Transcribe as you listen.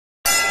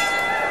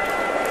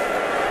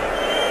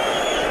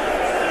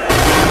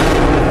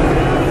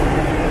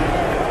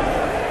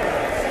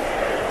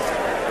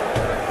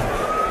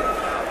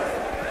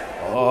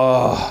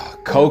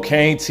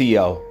Cocaine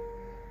Teo,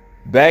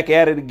 back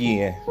at it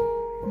again.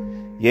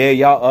 Yeah,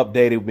 y'all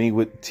updated me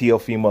with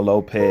Teofimo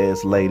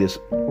Lopez latest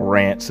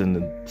rants and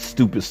the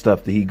stupid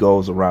stuff that he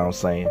goes around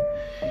saying.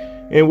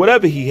 And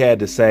whatever he had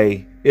to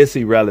say, it's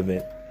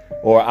irrelevant,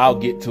 or I'll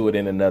get to it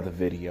in another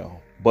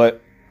video. But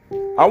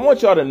I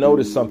want y'all to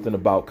notice something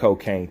about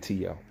Cocaine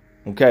Teo,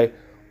 okay?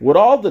 With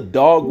all the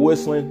dog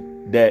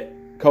whistling that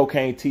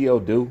Cocaine Teo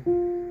do,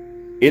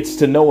 it's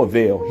to no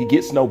avail. He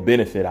gets no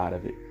benefit out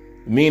of it.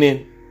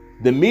 Meaning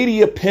the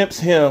media pimps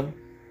him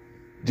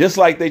just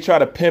like they try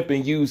to pimp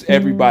and use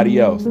everybody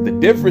else. The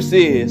difference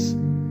is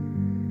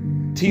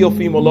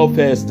Teofimo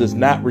Lopez does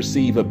not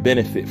receive a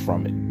benefit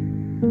from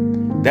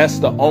it. That's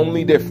the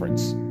only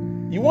difference.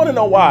 You want to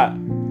know why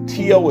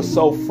Teo is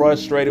so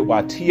frustrated,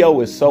 why Teo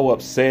is so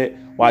upset,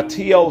 why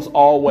Teo's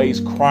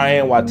always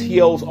crying, why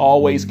Teo's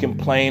always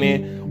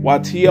complaining, why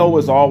Teo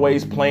is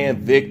always playing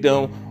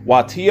victim,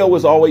 why Teo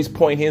is always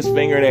pointing his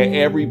finger at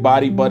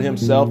everybody but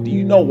himself? Do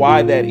you know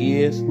why that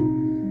is?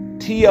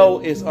 Teo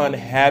is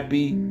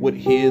unhappy with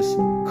his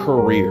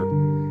career.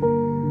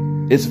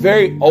 It's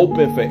very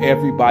open for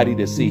everybody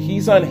to see.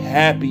 He's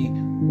unhappy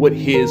with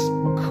his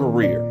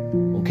career,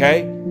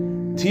 okay?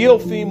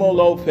 Teofimo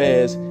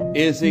Lopez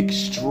is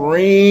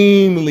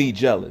extremely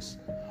jealous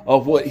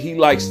of what he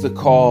likes to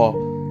call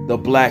the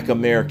Black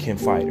American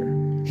fighter.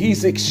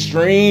 He's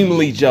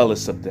extremely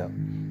jealous of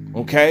them,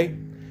 okay?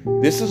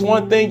 This is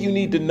one thing you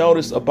need to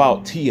notice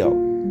about Teo.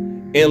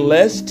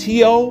 Unless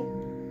Teo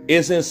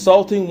is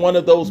insulting one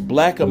of those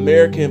Black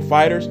American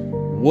fighters,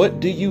 what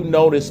do you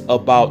notice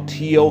about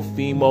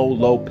Teofimo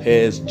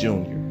Lopez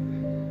Jr.?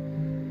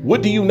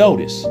 What do you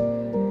notice?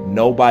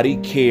 Nobody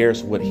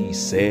cares what he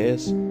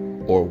says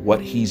or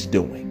what he's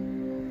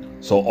doing.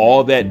 So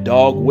all that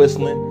dog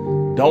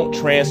whistling don't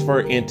transfer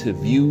into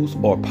views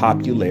or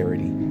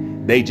popularity.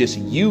 They just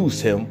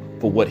use him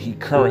for what he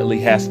currently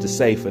has to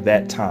say for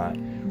that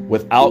time,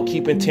 without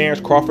keeping Terrence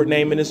Crawford's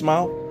name in his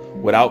mouth,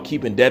 without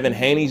keeping Devin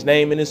Haney's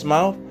name in his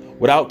mouth,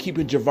 without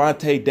keeping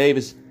Gervonta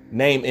Davis'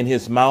 name in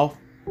his mouth.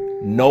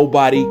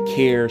 Nobody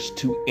cares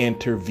to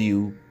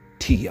interview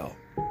Teo.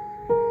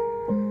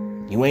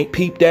 You ain't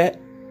peeped that?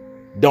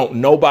 Don't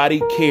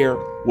nobody care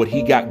what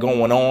he got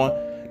going on.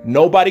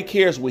 Nobody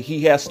cares what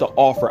he has to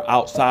offer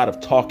outside of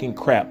talking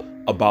crap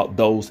about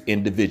those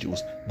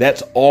individuals.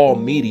 That's all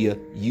media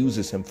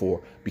uses him for,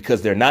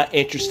 because they're not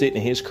interested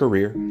in his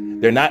career.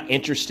 They're not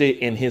interested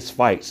in his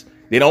fights.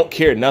 They don't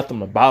care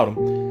nothing about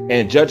him.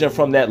 And judging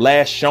from that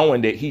last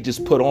showing that he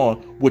just put on,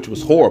 which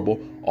was horrible,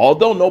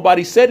 although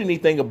nobody said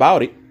anything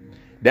about it,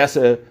 that's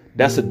a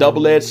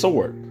double-edged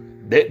sword.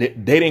 They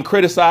didn't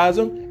criticize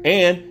him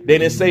and they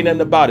didn't say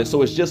nothing about it.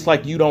 So it's just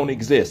like you don't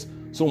exist.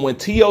 So when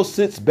Teo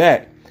sits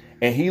back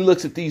and he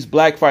looks at these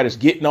black fighters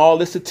getting all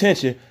this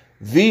attention,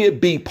 be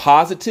it be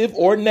positive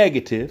or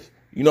negative,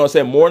 you know what I'm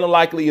saying? More than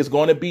likely it's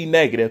going to be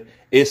negative.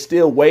 It's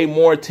still way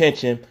more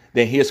attention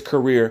than his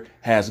career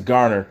has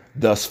garnered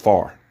thus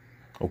far.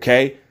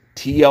 Okay?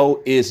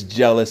 Teo is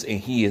jealous and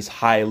he is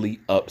highly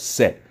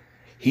upset.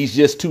 He's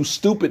just too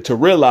stupid to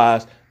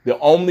realize the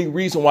only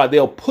reason why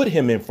they'll put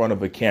him in front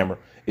of a camera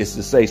is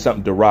to say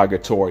something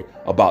derogatory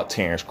about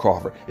Terrence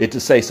Crawford. It's to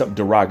say something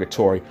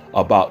derogatory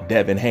about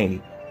Devin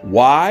Haney.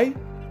 Why?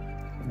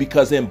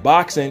 Because in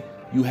boxing,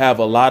 you have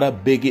a lot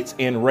of bigots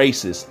and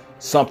racists,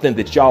 something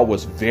that y'all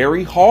was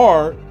very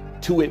hard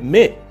to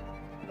admit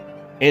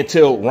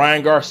until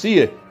Ryan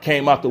Garcia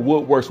came out the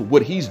woodworks with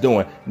what he's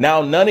doing.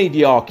 Now none of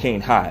y'all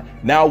can't hide.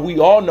 Now we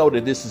all know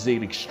that this is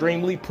an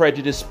extremely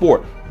prejudiced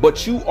sport,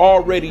 but you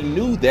already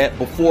knew that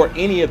before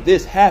any of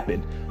this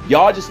happened.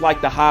 Y'all just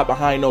like to hide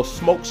behind those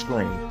smoke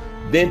screens,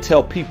 then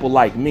tell people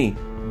like me,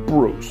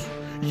 Bruce,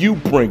 you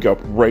bring up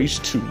race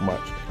too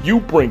much.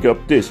 You bring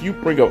up this, you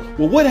bring up.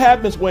 Well, what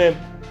happens when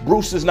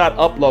Bruce is not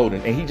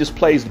uploading and he just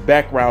plays the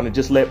background and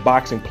just let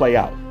boxing play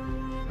out?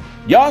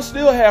 Y'all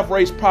still have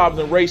race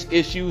problems and race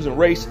issues and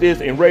race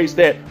this and race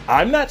that.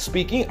 I'm not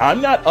speaking. I'm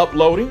not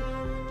uploading.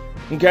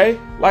 Okay?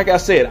 Like I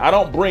said, I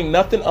don't bring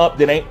nothing up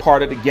that ain't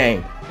part of the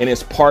game, and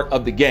it's part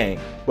of the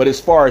game. But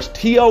as far as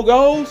Teo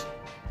goes,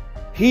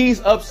 he's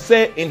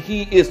upset and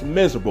he is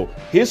miserable.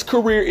 His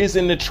career is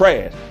in the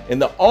trash.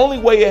 And the only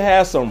way it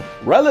has some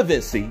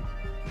relevancy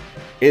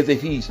is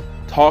if he's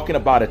talking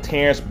about a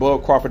Terrence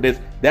Bud Crawford.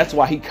 That's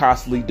why he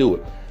constantly do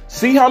it.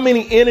 See how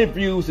many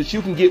interviews that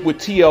you can get with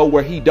Teo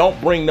where he don't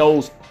bring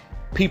those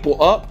people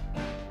up,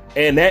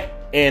 and that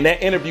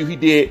interview he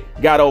did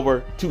got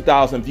over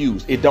 2,000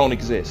 views. It don't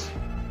exist.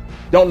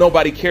 Don't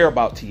nobody care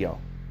about Teo.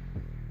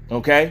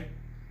 Okay?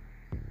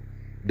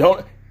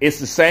 It's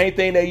the same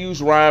thing they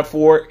use Ryan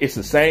for. It's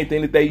the same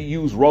thing that they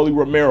use Rolly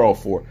Romero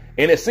for.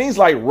 And it seems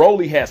like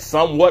Rolly has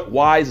somewhat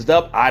wised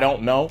up. I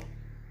don't know.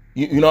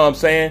 You know what I'm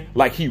saying?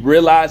 Like he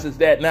realizes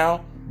that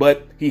now,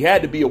 but he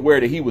had to be aware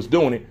that he was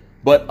doing it.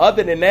 But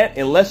other than that,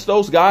 unless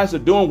those guys are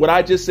doing what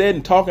I just said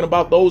and talking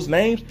about those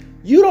names,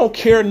 you don't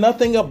care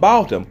nothing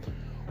about them,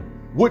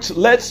 which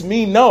lets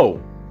me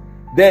know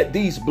that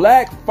these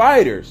black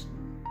fighters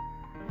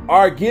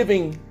are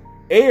giving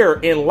air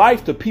in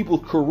life to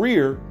people's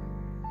career.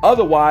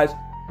 Otherwise,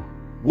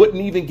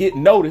 wouldn't even get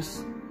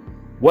noticed,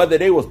 whether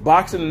they was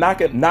boxing,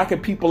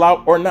 knocking people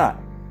out or not.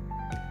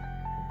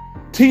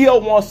 T.O.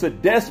 wants to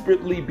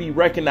desperately be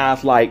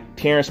recognized like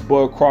Terrence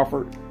Bud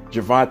Crawford,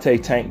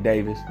 Gervonta Tank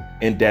Davis,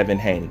 and Devin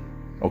Haney.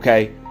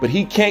 Okay, but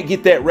he can't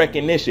get that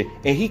recognition,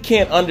 and he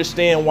can't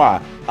understand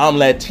why. I'm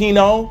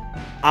Latino,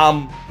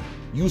 I'm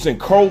using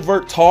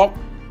covert talk,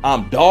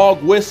 I'm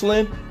dog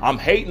whistling, I'm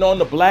hating on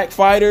the black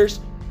fighters.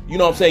 You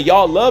know what I'm saying?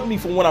 Y'all love me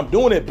for when I'm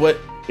doing it, but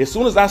as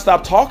soon as I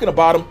stop talking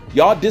about them,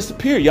 y'all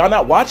disappear. Y'all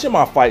not watching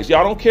my fights.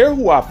 Y'all don't care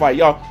who I fight,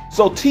 y'all.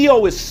 So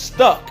T.O. is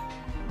stuck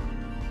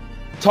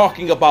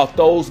talking about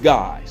those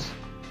guys.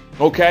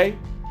 Okay,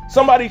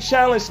 somebody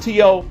challenged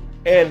T.O.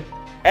 and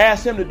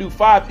asked him to do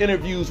 5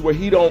 interviews where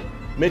he don't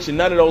mention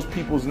none of those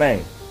people's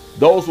names.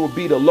 Those will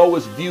be the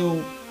lowest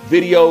viewed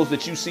videos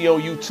that you see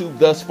on YouTube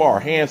thus far,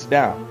 hands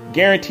down,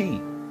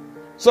 guaranteed.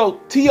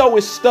 So T.O.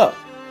 is stuck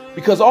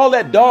because all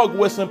that dog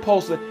whistling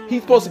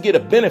he's supposed to get a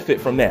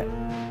benefit from that,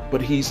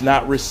 but he's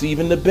not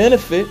receiving the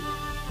benefit,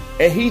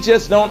 and he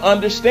just don't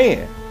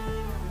understand.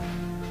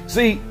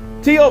 See,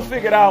 T.O.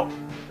 figured out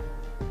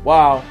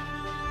while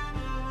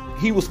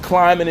he was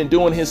climbing and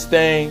doing his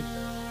thing,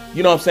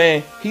 you know what I'm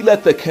saying? He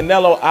let the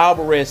Canelo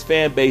Alvarez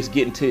fan base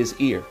get into his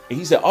ear. And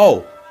he said,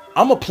 oh,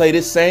 I'm going to play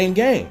this same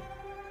game.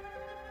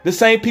 The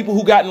same people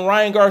who got in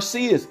Ryan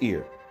Garcia's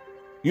ear.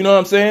 You know what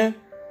I'm saying?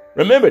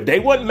 Remember, they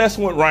wasn't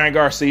messing with Ryan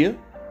Garcia.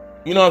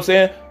 You know what I'm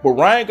saying? But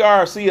Ryan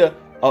Garcia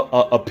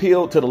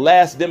appealed to the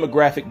last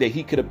demographic that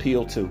he could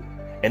appeal to.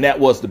 And that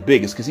was the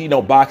biggest, because he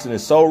know boxing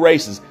is so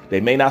racist. They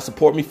may not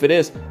support me for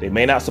this. They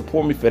may not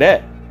support me for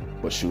that.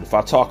 But shoot, if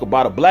I talk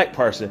about a black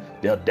person,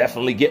 they'll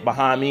definitely get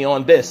behind me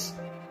on this.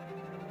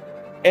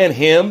 And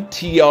him,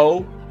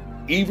 T.O.,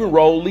 even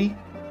Rolly,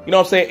 you know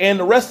what I'm saying? And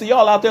the rest of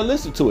y'all out there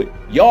listen to it.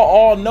 Y'all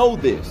all know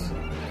this.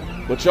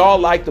 But y'all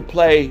like to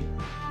play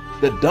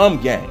the dumb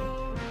game.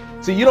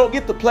 See, you don't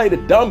get to play the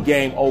dumb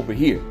game over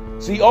here.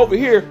 See, over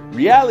here,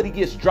 reality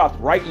gets dropped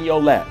right in your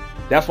lap.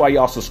 That's why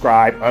y'all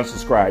subscribe,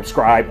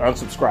 unsubscribe,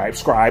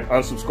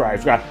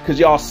 unsubscribe, because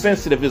y'all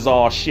sensitive as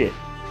all shit.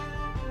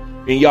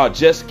 And y'all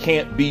just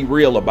can't be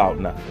real about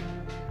nothing.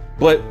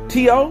 But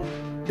T.O.,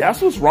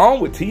 that's what's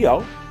wrong with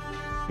T.O.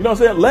 You know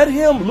what I'm saying? Let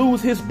him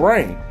lose his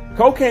brain.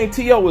 Cocaine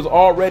T.O. is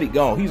already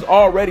gone. He's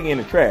already in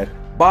the trash.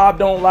 Bob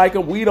don't like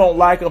him. We don't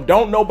like him.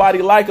 Don't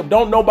nobody like him.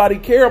 Don't nobody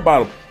care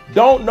about him.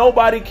 Don't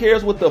nobody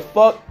cares what the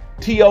fuck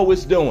T.O.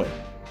 is doing.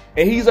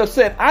 And he's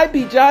upset. I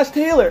beat Josh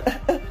Taylor.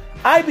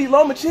 I beat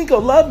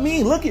Lomachenko. Love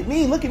me. Look at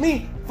me. Look at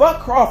me.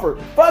 Fuck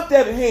Crawford. Fuck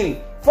Devin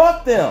Haney.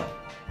 Fuck them.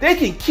 They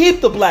can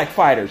keep the black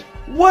fighters.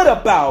 What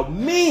about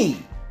me?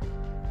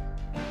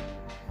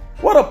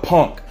 What a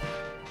punk.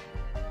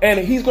 And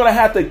he's going to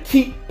have to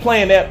keep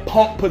playing that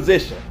punk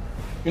position.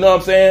 You know what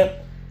I'm saying?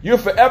 You're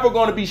forever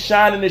going to be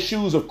shining the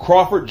shoes of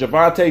Crawford,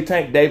 Gervonta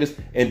Tank Davis,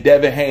 and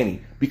Devin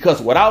Haney.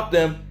 Because without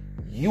them,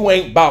 you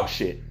ain't bout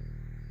shit.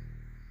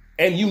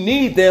 And you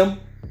need them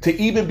to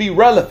even be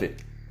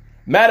relevant.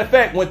 Matter of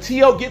fact, when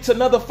T.O. gets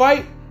another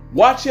fight,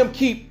 watch him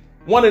keep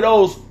one of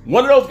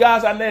those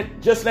guys I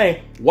just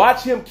named.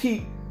 Watch him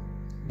keep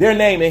their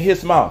name in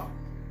his mouth.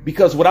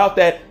 Because without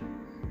that,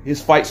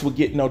 his fights will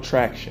get no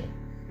traction.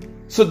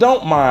 So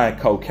don't mind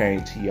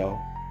Cocaine T.O.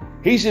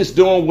 He's just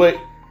doing what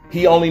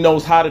he only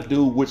knows how to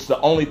do, which is the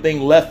only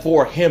thing left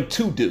for him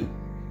to do.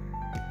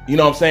 You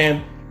know what I'm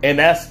saying? And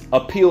that's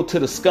appeal to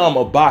the scum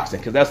of boxing,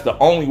 because that's the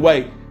only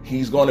way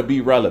he's going to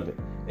be relevant.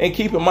 And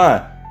keep in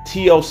mind,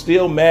 T.O.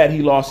 still mad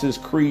he lost his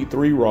Creed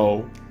 3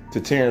 role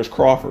to Terrence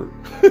Crawford.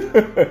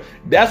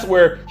 That's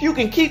where you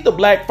can keep the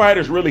black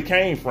fighters really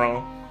came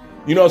from.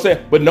 You know what I'm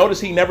saying? But notice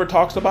he never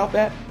talks about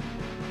that.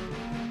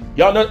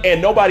 Y'all know,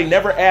 and nobody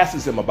never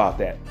asks him about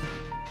that.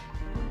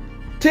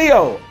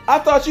 T.O., I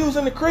thought you was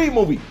in the Creed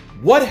movie.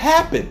 What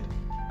happened?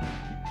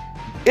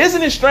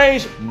 Isn't it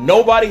strange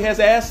nobody has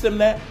asked him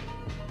that?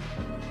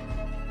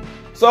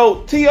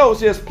 So T.O. is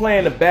just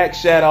playing the back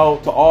shadow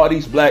to all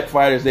these black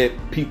fighters that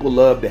people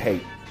love to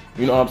hate.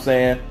 You know what I'm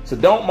saying? So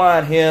don't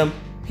mind him.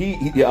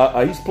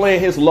 He's playing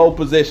his low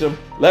position.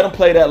 Let him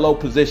play that low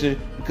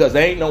position, because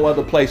there ain't no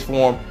other place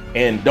for him,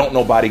 and don't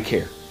nobody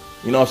care.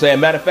 You know what I'm saying?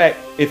 Matter of fact,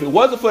 if it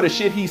wasn't for the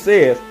shit he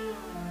says,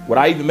 would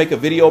I even make a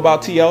video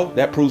about T.O.?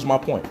 That proves my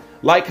point.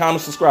 Like,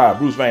 comment, subscribe.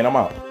 Bruce Vane, I'm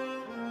out.